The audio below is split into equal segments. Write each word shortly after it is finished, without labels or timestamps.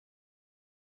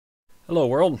Hello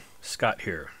world, Scott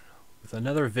here with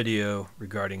another video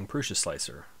regarding Prusa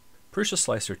Slicer. Prusa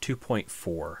Slicer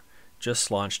 2.4 just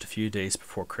launched a few days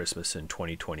before Christmas in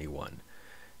 2021.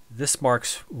 This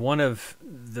marks one of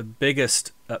the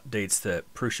biggest updates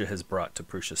that Prusa has brought to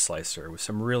Prusa Slicer with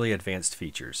some really advanced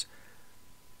features.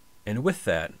 And with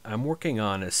that, I'm working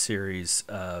on a series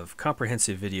of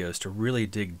comprehensive videos to really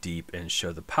dig deep and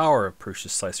show the power of Prusa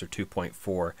Slicer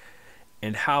 2.4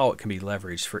 and how it can be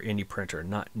leveraged for any printer,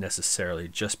 not necessarily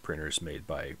just printers made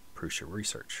by Prusa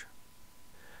Research.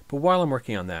 But while I'm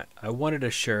working on that, I wanted to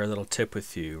share a little tip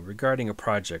with you regarding a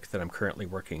project that I'm currently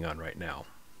working on right now.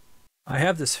 I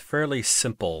have this fairly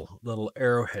simple little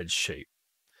arrowhead shape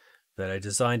that I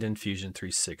designed in Fusion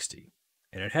 360,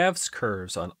 and it has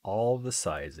curves on all the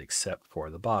sides except for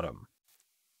the bottom.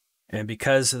 And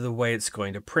because of the way it's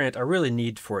going to print, I really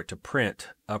need for it to print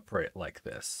upright like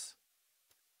this.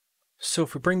 So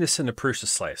if we bring this into Prusa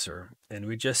Slicer and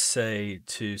we just say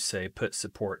put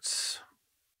supports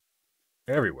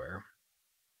everywhere,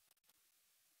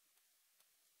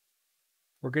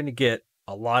 we're going to get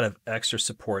a lot of extra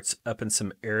supports up in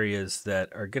some areas that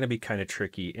are going to be kind of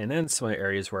tricky, and then some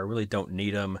areas where I really don't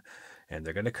need them, and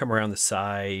they're going to come around the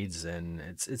sides, and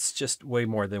it's just way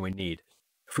more than we need.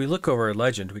 If we look over our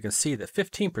legend, we can see that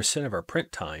 15% of our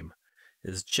print time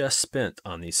is just spent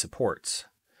on these supports.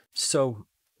 So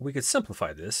we could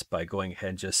simplify this by going ahead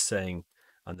and just saying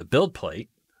on the build plate,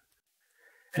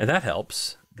 and that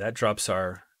helps. That drops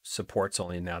our supports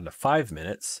only down to 5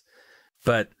 minutes,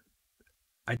 but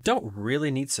I don't really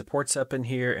need supports up in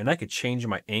here, and I could change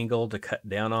my angle to cut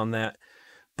down on that.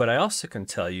 But I also can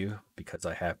tell you, because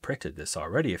I have printed this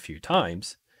already a few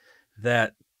times,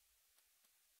 that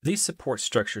these support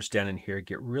structures down in here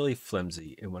get really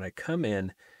flimsy. And when I come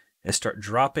in and start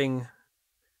dropping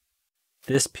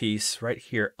this piece right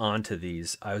here onto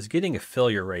these, I was getting a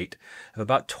failure rate of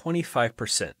about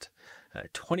 25%.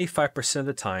 25% of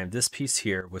the time, this piece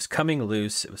here was coming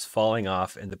loose, it was falling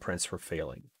off, and the prints were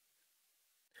failing.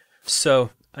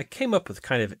 So I came up with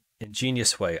kind of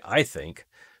ingenious way, I think,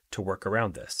 to work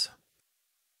around this.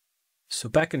 So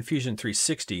back in Fusion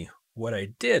 360, what I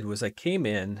did was I came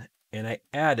in and I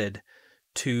added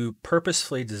two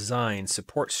purposefully designed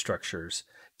support structures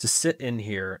to sit in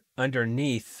here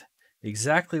underneath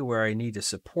exactly where I need to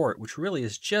support, which really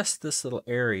is just this little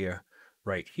area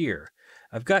right here.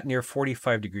 I've got near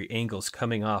 45-degree angles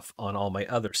coming off on all my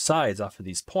other sides off of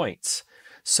these points,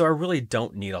 so I really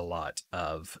don't need a lot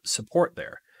of support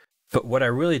there. But what I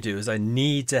really do is I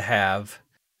need to have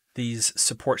these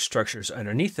support structures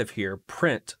underneath of here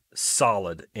print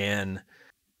solid and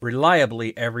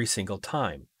reliably every single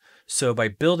time. So by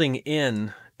building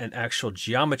in an actual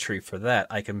geometry for that,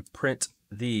 I can print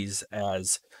these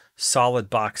as solid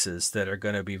boxes that are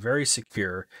going to be very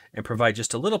secure and provide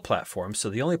just a little platform. So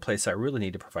the only place I really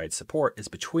need to provide support is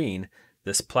between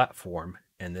this platform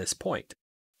and this point.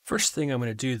 First thing I'm going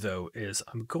to do though is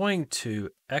I'm going to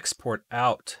export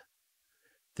out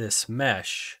this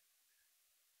mesh,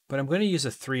 but I'm going to use a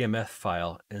 3MF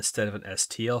file instead of an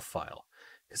STL file,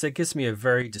 because that gives me a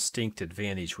very distinct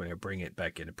advantage when I bring it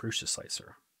back into Prusa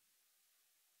Slicer.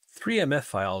 3MF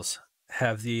files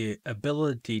have the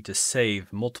ability to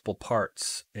save multiple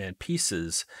parts and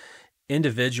pieces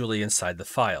individually inside the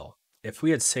file. If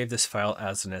we had saved this file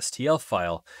as an STL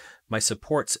file, my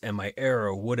supports and my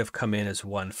arrow would have come in as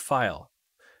one file.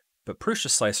 But Prusa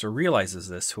Slicer realizes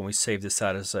this when we save this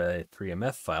out as a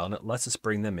 3MF file, and it lets us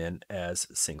bring them in as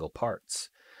single parts.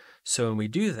 So when we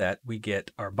do that, we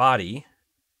get our body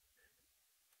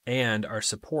and our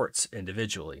supports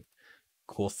individually.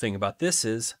 Cool thing about this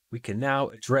is we can now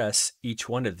address each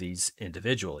one of these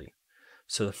individually.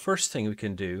 So the first thing we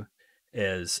can do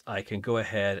is I can go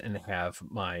ahead and have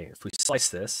if we slice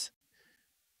this,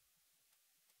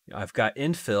 I've got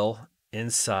infill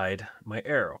inside my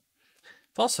arrow.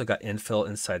 I've also got infill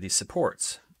inside these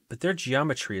supports, but their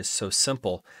geometry is so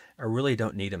simple, I really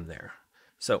don't need them there.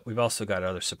 So we've also got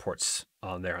other supports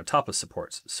on there on top of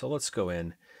supports. So let's go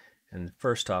in and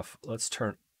first off, let's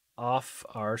turn off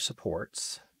our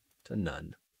supports to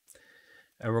none.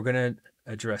 And we're going to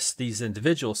address these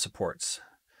individual supports.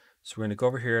 So we're going to go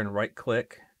over here and right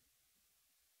click.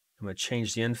 I'm going to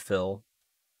change the infill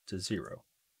to 0.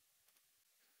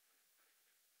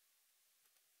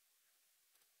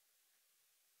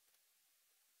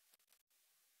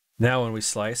 Now when we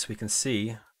slice, we can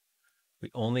see we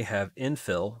only have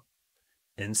infill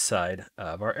inside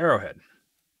of our arrowhead.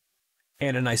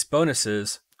 And a nice bonus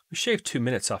is we shaved 2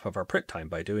 minutes off of our print time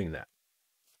by doing that.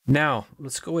 Now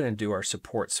let's go in and do our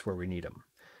supports where we need them.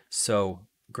 So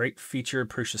great feature of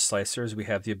Prusa Slicer is we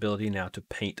have the ability now to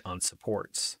paint on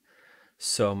supports.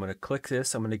 So I'm going to click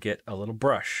this. I'm going to get a little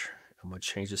brush. I'm going to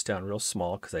change this down real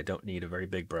small because I don't need a very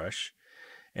big brush.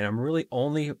 And I'm really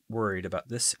only worried about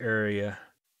this area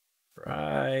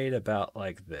right about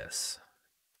like this.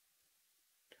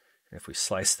 If we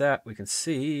slice that, we can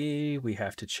see we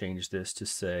have to change this to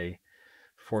say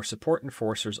for support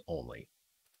enforcers only.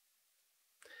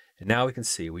 And now we can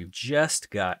see we've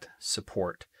just got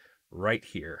support right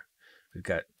here. We've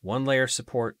got one layer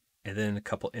support and then a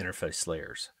couple interface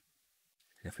layers.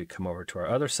 And if we come over to our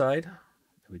other side,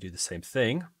 we do the same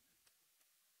thing.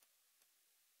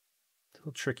 It's a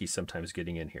little tricky sometimes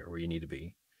getting in here where you need to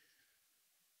be.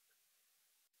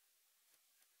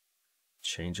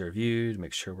 Change our view to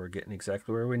make sure we're getting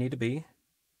exactly where we need to be.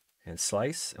 And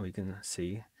slice, and we can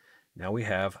see now we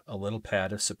have a little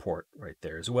pad of support right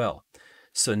there as well.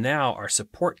 So now our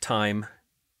support time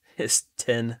is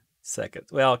 10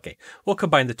 seconds. Well, okay, we'll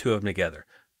combine the two of them together.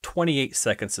 28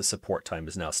 seconds of support time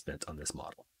is now spent on this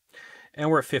model. And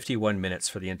we're at 51 minutes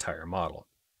for the entire model.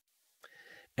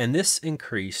 And this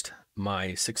increased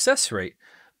my success rate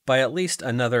by at least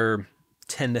another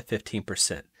 10 to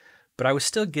 15%. But I was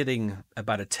still getting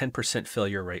about a 10%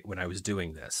 failure rate when I was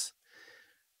doing this.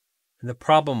 And the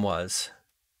problem was,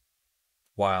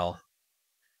 while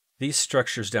these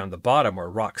structures down the bottom were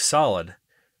rock solid,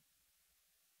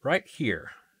 right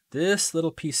here, this little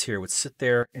piece here would sit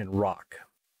there and rock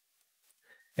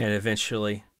and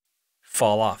eventually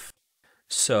fall off.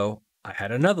 So I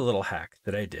had another little hack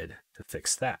that I did to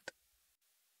fix that.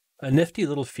 A nifty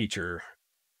little feature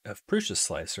of Prusa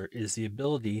Slicer is the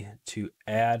ability to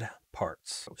add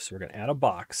parts. So we're going to add a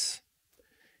box,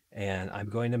 and I'm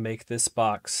going to make this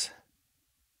box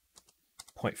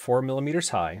 0.4 millimeters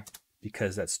high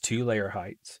because that's 2 layer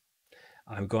heights.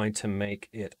 I'm going to make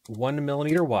it 1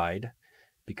 millimeter wide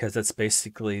because that's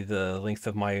basically the length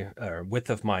of my width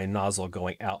of my nozzle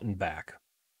going out and back.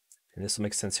 And this will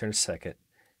make sense here in a second.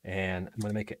 And I'm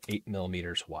going to make it 8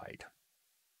 millimeters wide.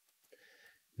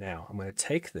 Now I'm going to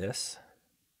take this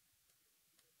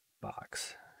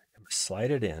box and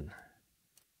slide it in.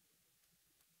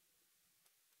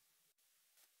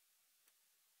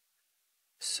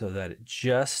 So that it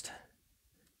just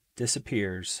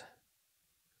disappears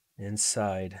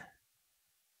inside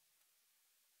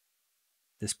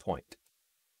this point.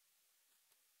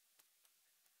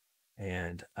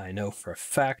 And I know for a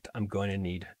fact I'm going to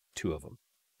need 2 of them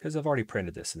because I've already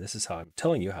printed this, and this is how I'm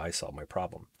telling you how I solve my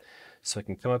problem. So I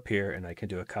can come up here and I can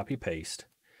do a copy paste,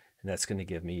 and that's going to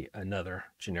give me another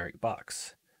generic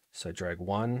box. So I drag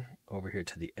one over here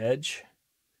to the edge,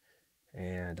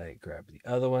 and I grab the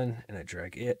other one and I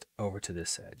drag it over to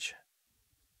this edge.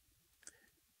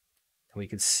 And we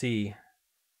can see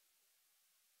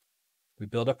we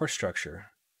build up our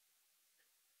structure.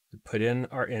 We put in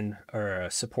our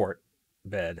support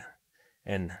bed,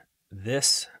 and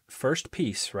this first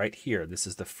piece right here, this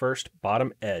is the first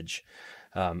bottom edge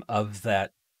of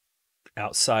that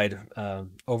outside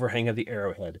overhang of the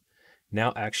arrowhead,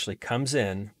 now actually comes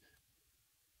in,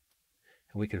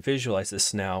 and we can visualize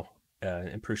this now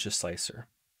in Prusa Slicer.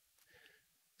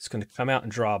 It's going to come out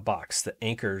and draw a box that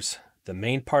anchors the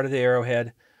main part of the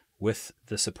arrowhead with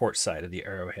the support side of the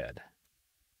arrowhead.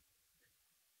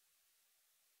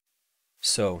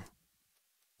 So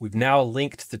we've now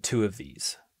linked the 2 of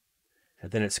these, and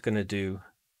then it's going to do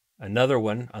another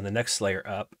one on the next layer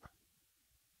up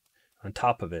on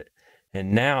top of it,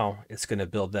 and now it's going to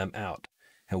build them out.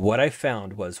 And what I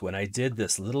found was when I did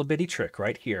this little bitty trick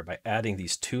right here by adding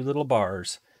these 2 little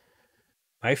bars,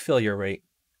 my failure rate,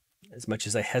 as much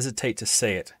as I hesitate to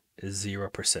say it, is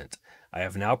 0%. I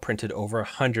have now printed over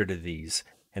 100 of these,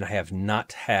 and I have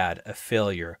not had a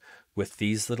failure with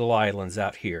these little islands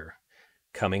out here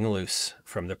coming loose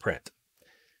from the print.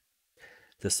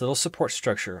 This little support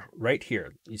structure right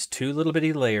here, these 2 little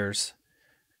bitty layers,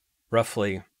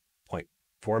 roughly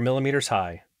 0.4 millimeters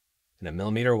high and 1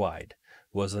 millimeter wide,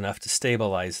 was enough to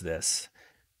stabilize this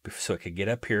so it could get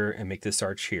up here and make this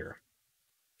arch here.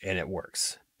 And it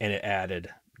works. And it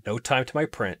added no time to my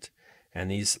print. And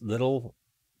these little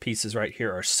pieces right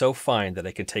here are so fine that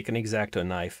I can take an X-Acto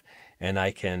knife and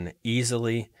I can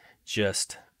easily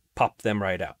just pop them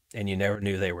right out, and you never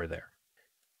knew they were there.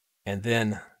 And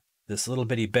then this little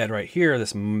bitty bed right here,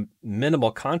 this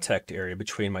minimal contact area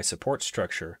between my support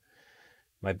structure,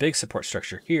 my big support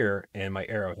structure here, and my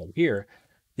arrowhead here,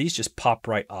 these just pop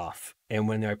right off. And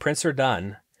when my prints are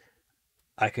done,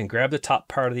 I can grab the top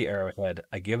part of the arrowhead,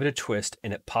 I give it a twist,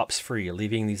 and it pops free,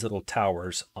 leaving these little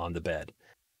towers on the bed.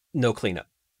 No cleanup.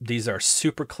 These are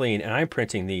super clean, and I'm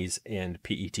printing these in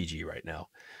PETG right now.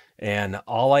 And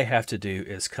all I have to do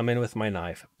is come in with my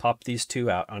knife, pop these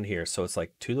 2 out on here. So it's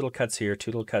like 2 little cuts here,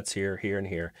 2 little cuts here, here and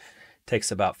here. Takes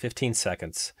about 15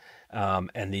 seconds,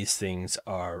 and these things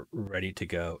are ready to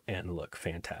go and look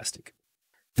fantastic.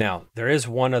 Now, there is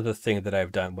one other thing that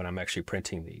I've done when I'm actually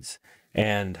printing these.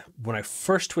 And when I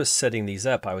first was setting these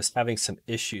up, I was having some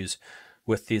issues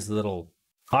with these little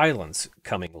islands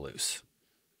coming loose.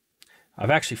 I've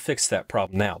actually fixed that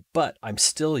problem now, but I'm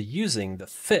still using the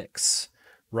fix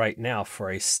right now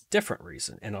for a different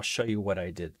reason, and I'll show you what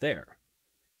I did there.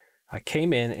 I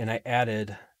came in and I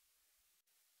added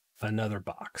another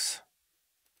box.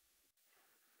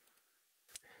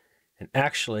 And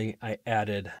actually, I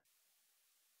added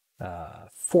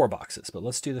 4 boxes, but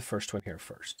let's do the first one here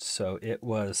first. So it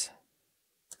was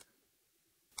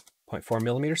 0.4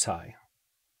 millimeters high.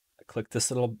 I clicked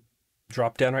this little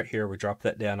drop down right here. We dropped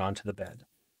that down onto the bed.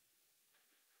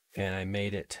 And I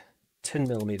made it 10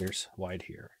 millimeters wide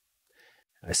here.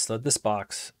 I slid this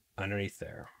box underneath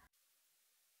there.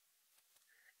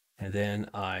 And then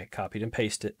I copied and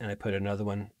pasted, and I put another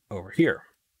one over here.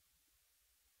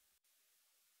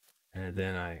 And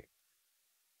then I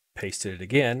pasted it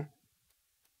again.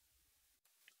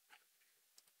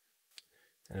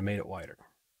 And I made it wider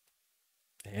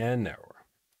and narrower.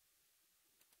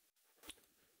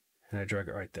 And I drug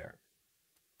it right there.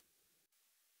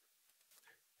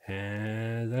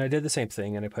 And then I did the same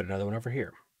thing, and I put another one over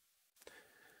here.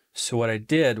 So what I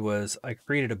did was I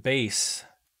created a base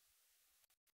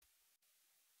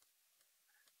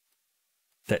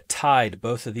that tied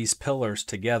both of these pillars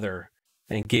together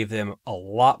and gave them a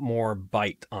lot more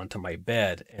bite onto my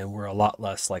bed, and were a lot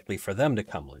less likely for them to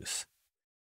come loose.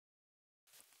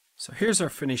 So here's our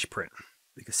finished print.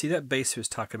 You can see that base we was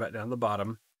talking about down the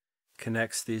bottom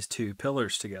connects these 2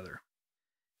 pillars together.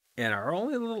 And our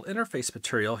only little interface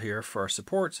material here for our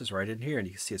supports is right in here, and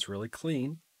you can see it's really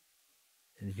clean.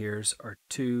 And here's our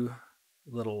 2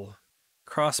 little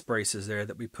cross braces there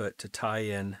that we put to tie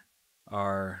in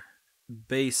our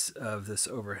base of this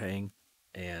overhang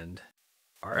and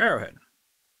our arrowhead.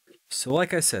 So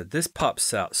like I said, this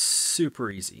pops out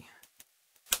super easy.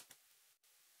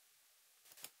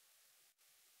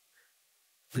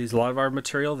 Leaves a lot of our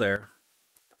material there.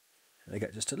 I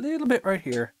got just a little bit right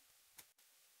here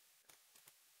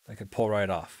I could pull right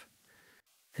off.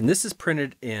 And this is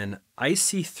printed in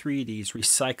IC3D's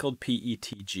recycled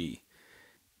PETG.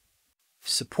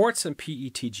 Supports in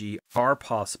PETG are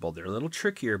possible. They're a little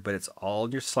trickier, but it's all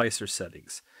in your slicer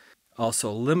settings. Also,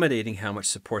 eliminating how much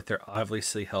support there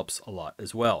obviously helps a lot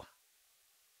as well.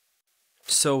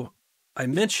 So I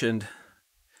mentioned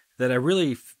that I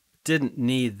really didn't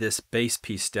need this base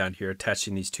piece down here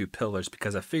attaching these 2 pillars,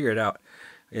 because I figured out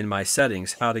in my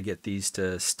settings how to get these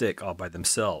to stick all by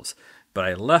themselves. But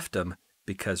I left them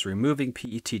because removing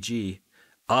PETG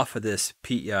off of this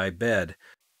PEI bed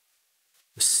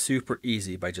was super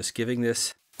easy by just giving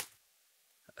this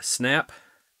a snap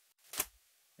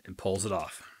and pulls it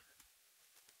off.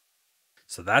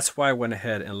 So that's why I went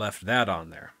ahead and left that on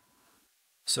there.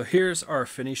 So here's our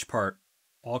finished part,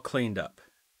 all cleaned up.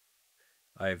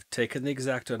 I've taken the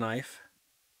X-Acto knife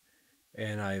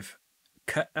and I've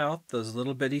cut out those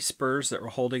little bitty spurs that were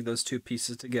holding those 2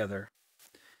 pieces together,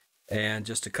 and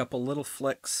just a couple little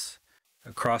flicks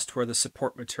across to where the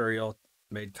support material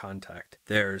made contact.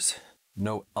 There's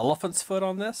no elephant's foot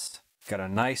on this. Got a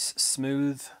nice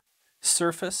smooth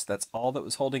surface. That's all that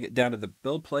was holding it down to the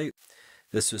build plate.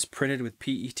 This was printed with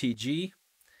PETG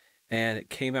and it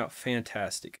came out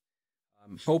fantastic.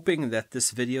 I'm hoping that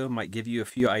this video might give you a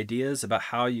few ideas about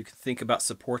how you can think about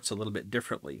supports a little bit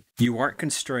differently. You aren't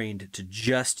constrained to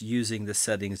just using the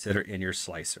settings that are in your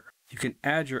slicer. You can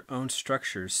add your own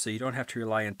structures so you don't have to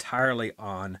rely entirely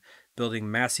on building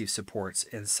massive supports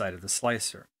inside of the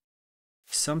slicer.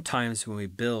 Sometimes when we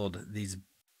build these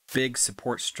big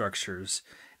support structures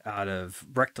out of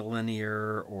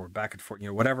rectilinear or back and forth,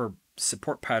 whatever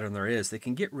support pattern there is, they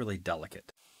can get really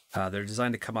delicate. They're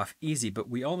designed to come off easy, but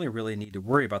we only really need to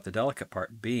worry about the delicate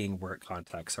part being where it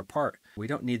contacts our part. We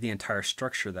don't need the entire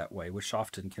structure that way, which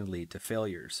often can lead to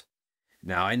failures.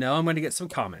 Now, I know I'm going to get some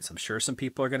comments. I'm sure some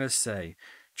people are going to say,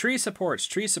 tree supports,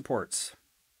 tree supports.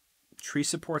 Tree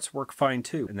supports work fine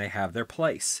too, and they have their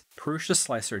place. Prusa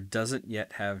Slicer doesn't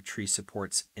yet have tree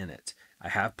supports in it. I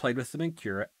have played with them in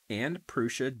Cura, and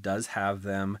Prusa does have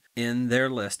them in their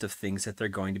list of things that they're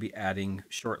going to be adding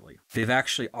shortly. They've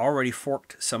actually already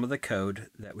forked some of the code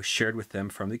that was shared with them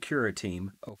from the Cura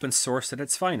team, open source at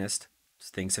its finest.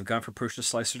 Things have gone from Prusa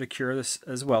Slicer to Cura this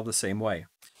as well the same way.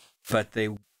 But we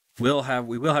will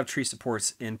have tree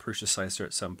supports in Prusa Slicer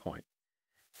at some point.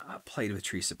 I played with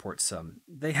tree supports some.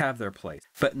 They have their place.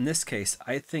 But in this case,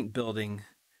 I think building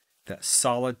that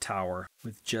solid tower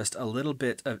with just a little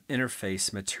bit of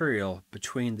interface material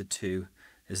between the two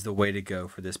is the way to go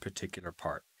for this particular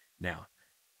part. Now,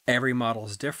 every model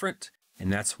is different,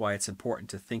 and that's why it's important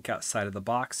to think outside of the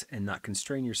box and not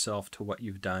constrain yourself to what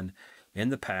you've done in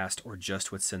the past or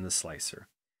just what's in the slicer.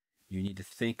 You need to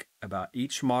think about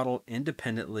each model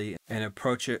independently and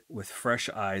approach it with fresh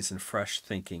eyes and fresh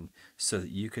thinking so that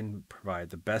you can provide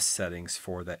the best settings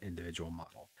for that individual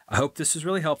model. I hope this was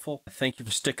really helpful. Thank you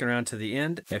for sticking around to the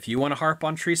end. If you want to harp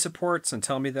on tree supports and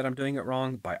tell me that I'm doing it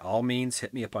wrong, by all means,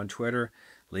 hit me up on Twitter,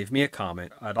 leave me a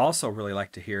comment. I'd also really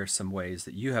like to hear some ways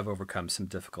that you have overcome some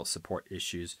difficult support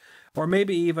issues, or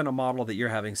maybe even a model that you're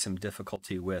having some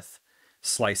difficulty with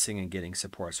slicing and getting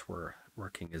supports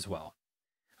working as well.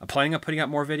 I'm planning on putting out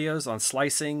more videos on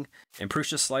slicing and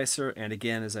Prusa Slicer, and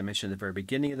again, as I mentioned at the very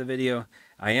beginning of the video,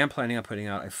 I am planning on putting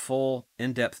out a full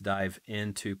in-depth dive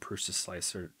into Prusa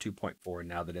Slicer 2.4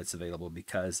 now that it's available,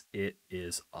 because it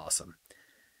is awesome.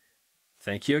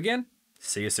 Thank you again.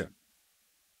 See you soon.